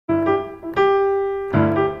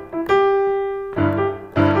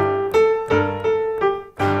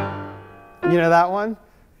that one?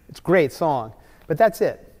 It's a great song, but that's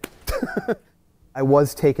it. I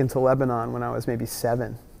was taken to Lebanon when I was maybe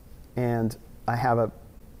 7, and I have a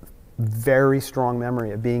very strong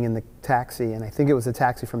memory of being in the taxi, and I think it was a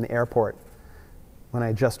taxi from the airport when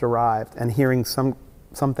I just arrived, and hearing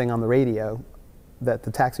something on the radio that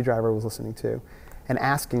the taxi driver was listening to, and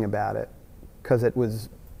asking about it, because it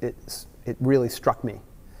really struck me.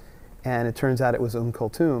 And it turns out it was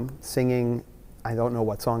Kulthum singing, I don't know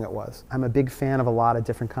what song it was. I'm a big fan of a lot of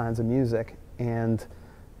different kinds of music, and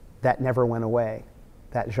that never went away,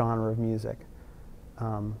 that genre of music.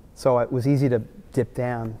 So it was easy to dip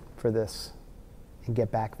down for this and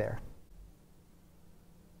get back there.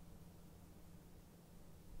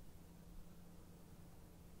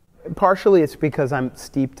 Partially it's because I'm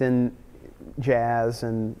steeped in jazz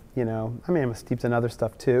and, you know, I mean, I'm steeped in other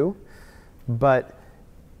stuff too, but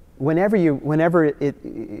whenever you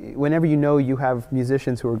know you have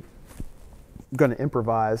musicians who are going to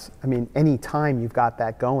improvise, I mean, any time you've got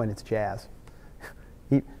that going, it's jazz.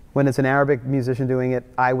 When it's an Arabic musician doing it,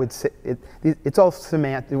 I would say it's all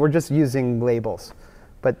semantic. We're just using labels,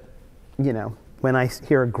 but you know, when I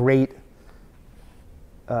hear a great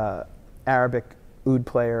Arabic oud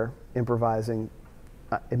player improvising,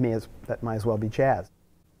 that might as well be jazz.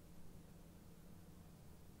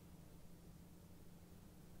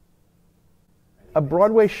 A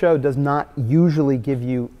Broadway show does not usually give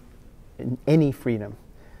you any freedom.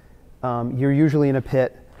 You're usually in a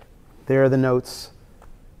pit. There are the notes.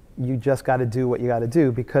 You just got to do what you got to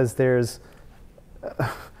do, because there's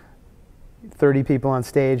 30 people on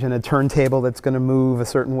stage and a turntable that's going to move a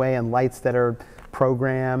certain way and lights that are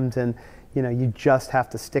programmed, and you know, you just have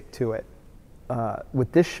to stick to it.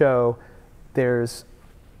 With this show, there's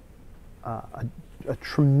a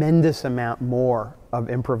tremendous amount more of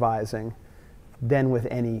improvising than with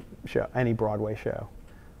any show, any Broadway show.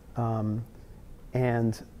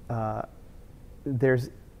 There's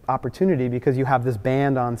opportunity because you have this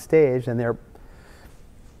band on stage, and they're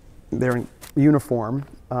in uniform,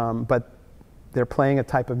 but they're playing a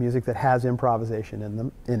type of music that has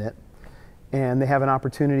improvisation in it, and they have an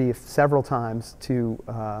opportunity several times to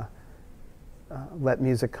let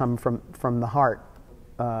music come from the heart.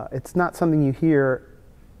 It's not something you hear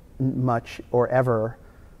much or ever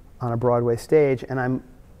on a Broadway stage, and I'm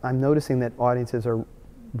noticing that audiences are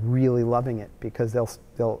really loving it, because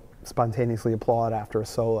they'll spontaneously applaud after a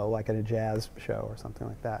solo, like at a jazz show or something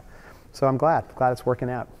like that. So I'm glad it's working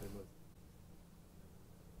out.